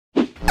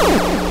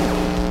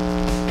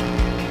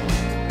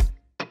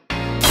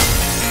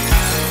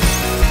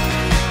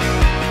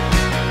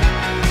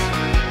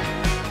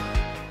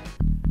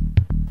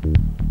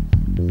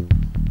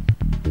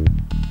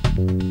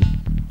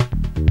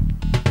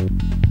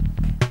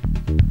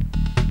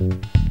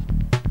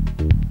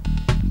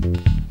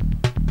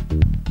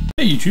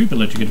YouTube,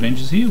 Electric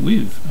Adventures here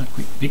with a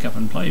quick pick up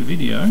and play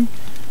video.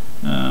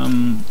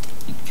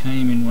 It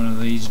came in one of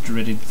these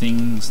dreaded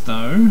things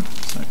though,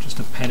 so just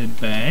a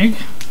padded bag,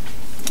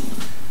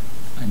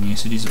 and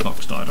yes, it is a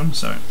boxed item,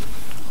 so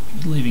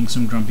leaving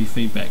some grumpy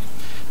feedback.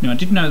 Now I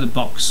did know the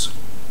box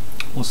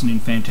wasn't in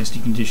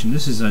fantastic condition.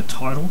 This is a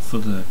title for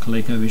the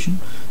Colecovision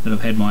that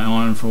I've had my eye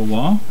on for a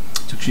while.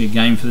 It's actually a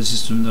game for the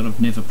system that I've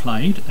never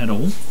played at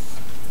all.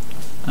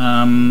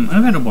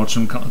 I've had to watch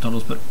some couple of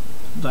titles, but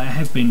they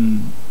have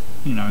been,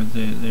 you know,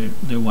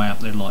 they're way up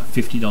there, like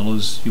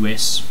 $50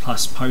 US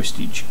plus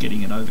postage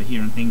getting it over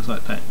here and things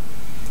like that.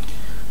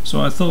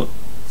 So I thought,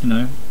 you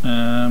know,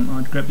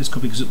 I'd grab this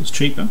copy because it was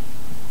cheaper,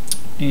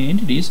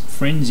 and it is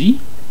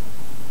Frenzy.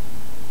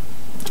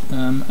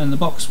 And the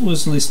box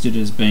was listed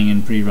as being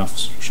in pretty rough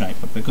shape,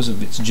 but because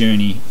of its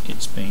journey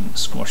it's been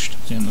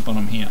squashed down the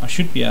bottom here. I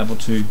should be able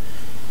to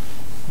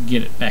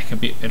get it back a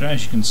bit better.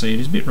 As you can see, it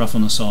is a bit rough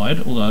on the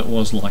side, although it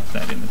was like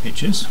that in the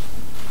pictures.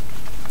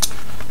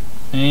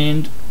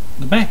 And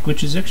the back,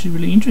 which is actually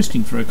really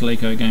interesting for a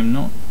Coleco game.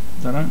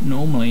 They don't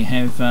normally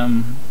have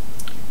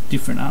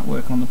different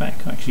artwork on the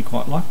back. I actually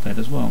quite like that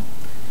as well.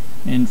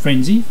 And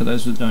Frenzy, for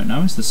those that don't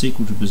know, is the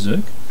sequel to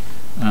Berserk.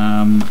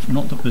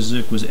 Not that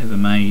Berserk was ever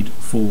made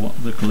for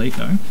the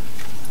Coleco.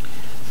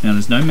 Now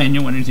there's no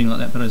manual or anything like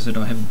that, but as I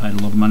said, I haven't paid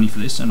a lot of money for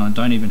this, and I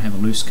don't even have a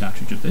loose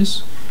cartridge of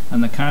this,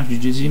 and the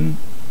cartridge is in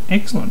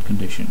excellent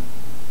condition.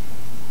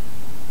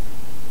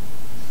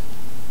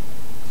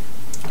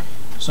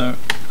 So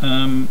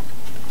I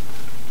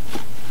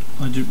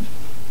do,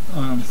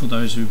 for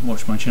those who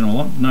watch my channel a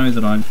lot, know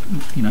that I,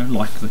 you know,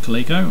 like the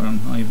Coleco,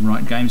 and I even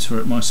write games for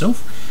it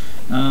myself.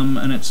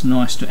 And it's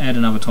nice to add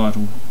another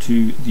title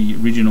to the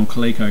original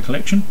Coleco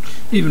collection,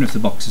 even if the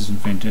box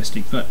isn't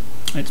fantastic, but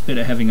it's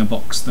better having a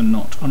box than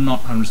not. I'm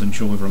not 100%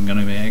 sure whether I'm going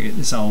to be able to get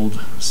this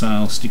old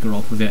sale sticker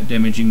off without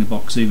damaging the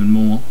box even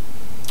more,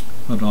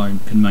 but I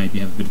can maybe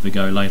have a bit of a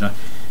go later,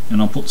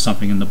 and I'll put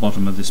something in the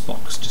bottom of this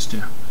box just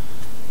to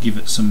give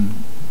it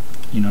some,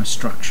 you know,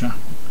 structure,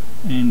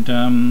 and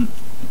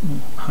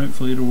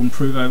hopefully it'll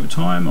improve over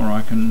time, or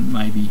I can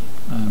maybe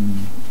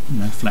you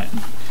know,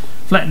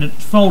 flatten it,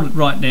 fold it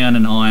right down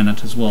and iron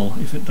it as well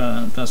if it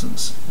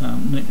doesn't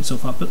neat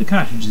itself up, but the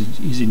cartridge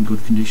is in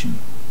good condition.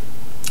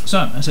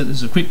 So, as I said, this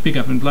is a quick pick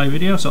up and play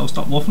video, so I'll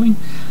stop waffling.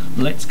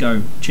 Let's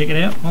go check it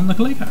out on the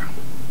Coleco.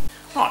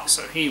 Right,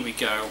 so here we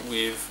go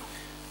with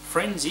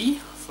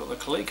Frenzy for the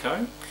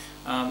Coleco.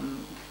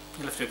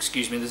 You'll have to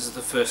excuse me, this is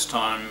the first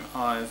time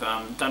I've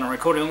done a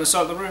recording on this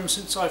side of the room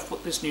since I've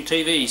put this new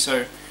TV,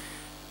 so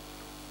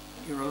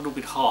you're a little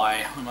bit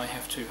high. I may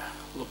have to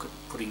look at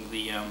putting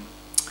the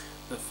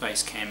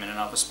face cam in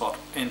another spot,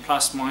 and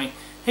plus my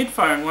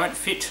headphone won't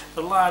fit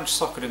the large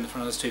socket in the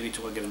front of this TV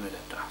till I get an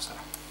adapter, so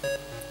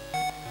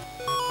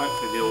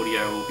hopefully the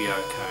audio will be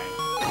okay.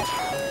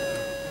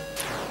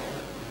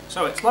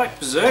 So it's like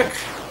Berserk,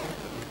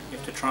 you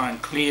have to try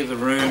and clear the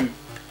room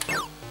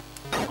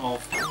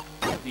of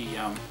the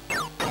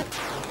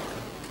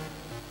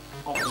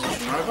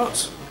opposition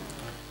robots.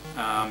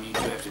 You do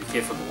have to be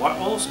careful of the white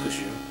walls because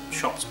your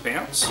shots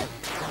bounce,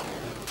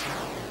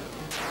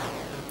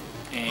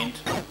 and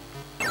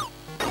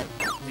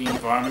the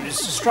environment is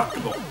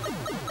destructible.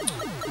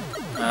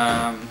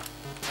 Now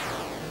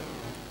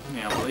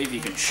I believe you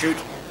can shoot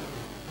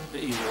the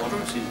evil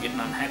otter so you're getting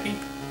unhappy,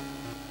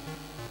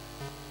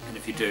 and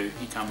if you do,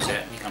 he comes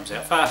out, and he comes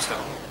out faster.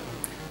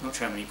 I'm not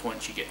sure how many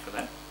points you get for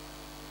that.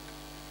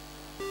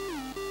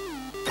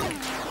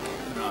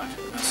 Right,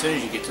 as soon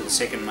as you get to the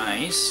second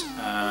maze,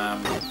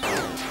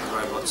 the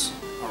robots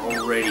are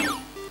already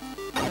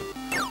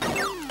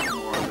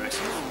more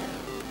aggressive.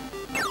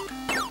 You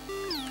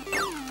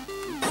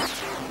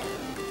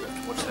have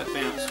to watch that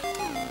bounce.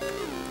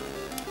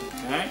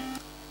 Okay.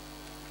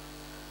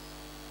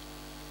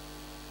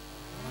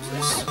 So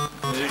this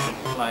version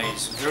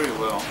plays very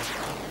well.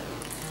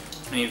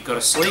 Now you've got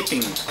a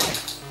sleeping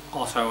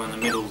Otto in the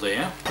middle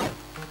there.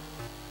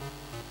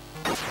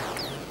 I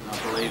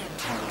believe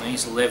on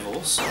these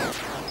levels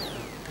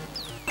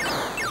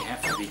you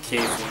have to be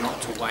careful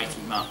not to wake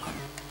him up.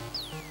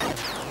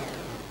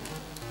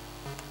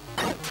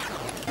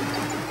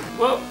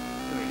 Well,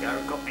 there we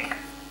go, got me.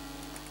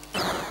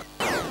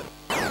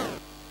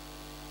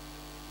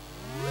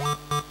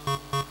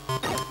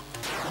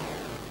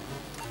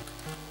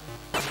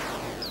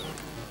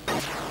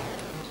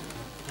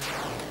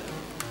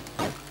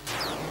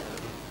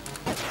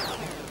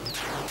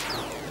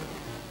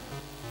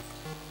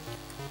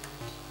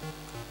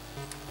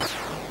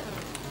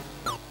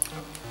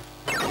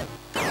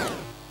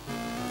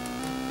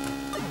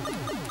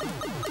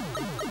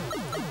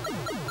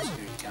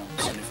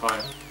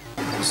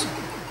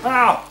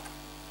 Ow!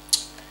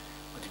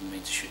 I didn't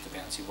mean to shoot the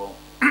bouncy wall.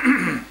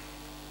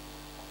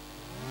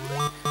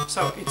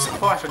 So it's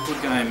quite a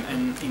good game,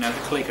 and you know, the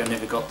Coleco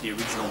never got the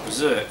original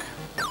Berserk,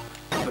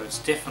 but it's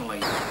definitely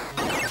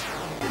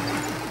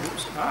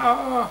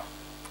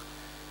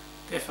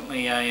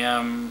definitely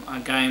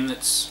a game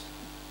that's,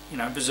 you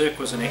know, Berserk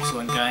was an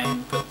excellent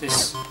game, but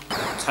this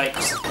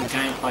takes the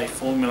gameplay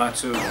formula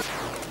to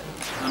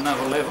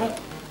another level.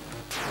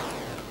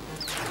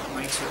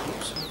 makes it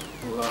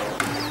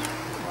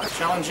quite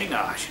challenging.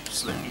 I should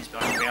just let these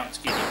bounce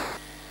get in.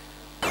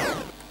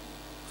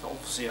 So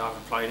obviously I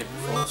haven't played it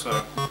before,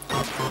 so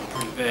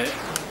pretty bad.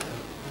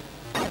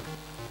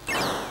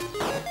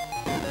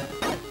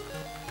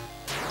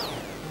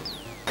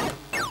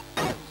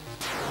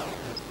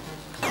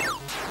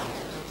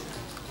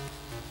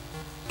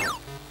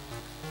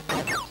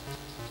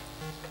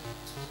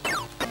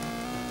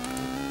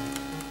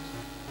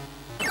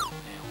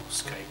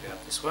 Escape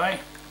out this way.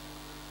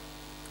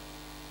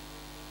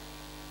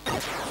 So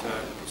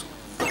it's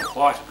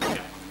quite a good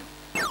game.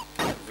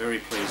 I'm very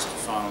pleased to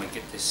finally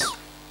get this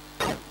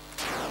in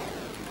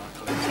my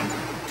collection.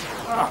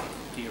 Ah,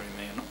 dearie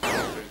me, I'm not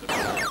very good at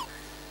that.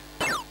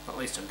 But at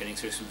least I'm getting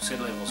through some set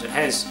levels. It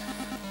has,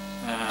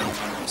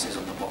 it says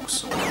on the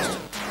box, almost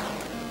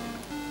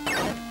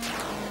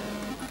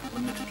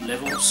limited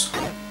levels.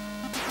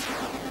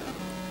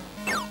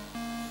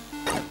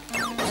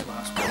 Get this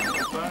last one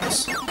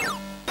bonus.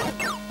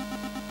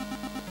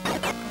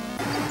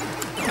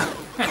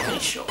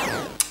 Shot. I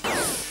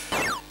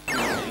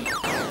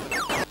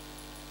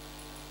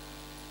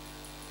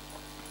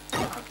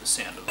hope the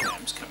sound of the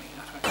game's coming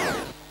out.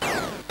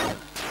 Okay.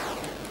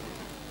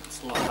 It's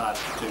a lot harder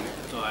to do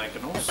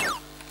diagonals.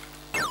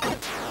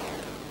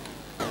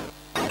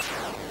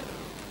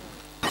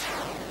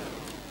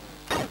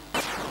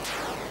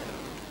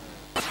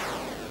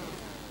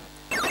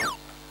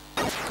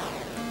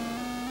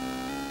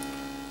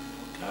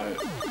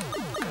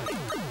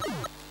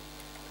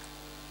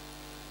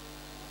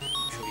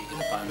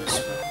 Bonus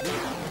for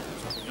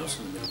something else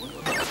in the middle.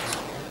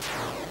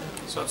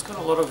 So it's got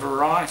a lot of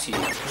variety,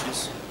 which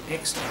is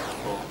excellent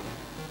for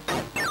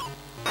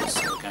this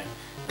sort of game.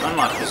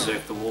 Unlike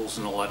Berserk, the walls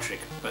are not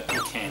electric, but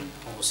you can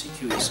obviously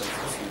kill yourself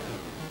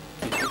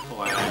if you get hit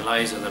by a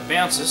laser that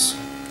bounces.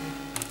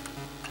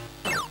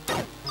 You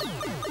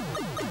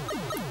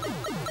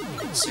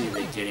can see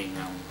they're getting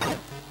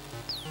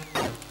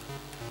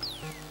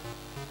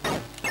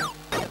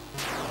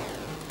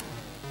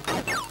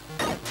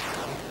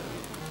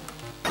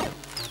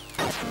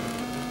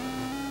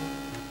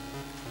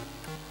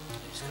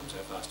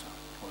faster.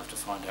 We'll have to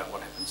find out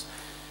what happens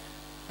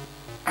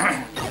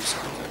when you just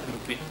do that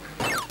little bit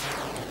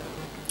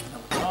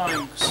another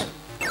times.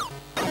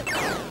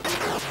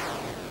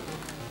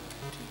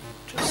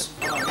 Just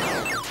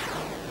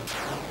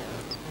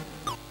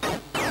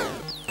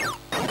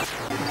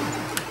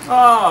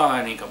oh,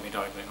 and he got me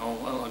diagonally. Oh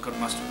well, I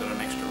must have got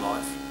an extra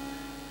life.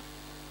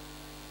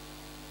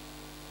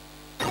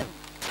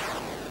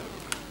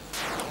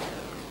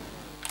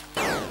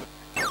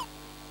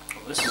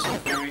 Well, this is a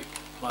very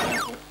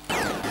playable.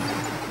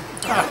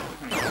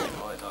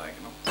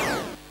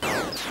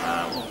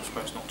 Well, I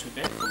suppose not too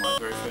bad for my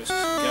very first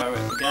go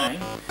at the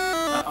game.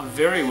 A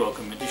very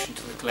welcome addition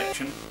to the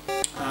collection.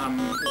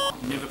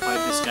 I've never played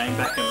this game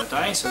back in the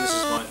day, so this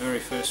is my very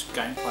first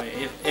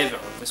gameplay ever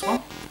of this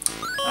one.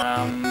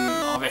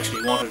 I've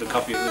actually wanted a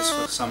copy of this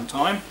for some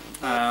time,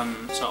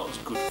 so it was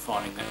good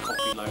finding that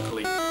copy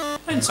locally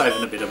and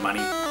saving a bit of money.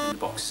 And the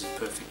box is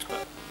perfect,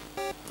 but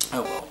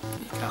oh well,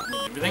 you can't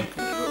win everything,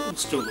 and it will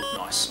still look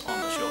nice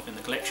on the shelf in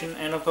the collection,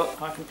 and I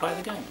can play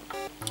the game.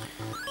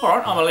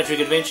 Alright, I'm Electric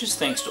Adventures,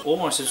 thanks to all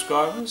my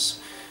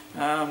subscribers,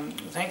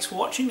 thanks for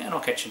watching, and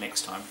I'll catch you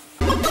next time.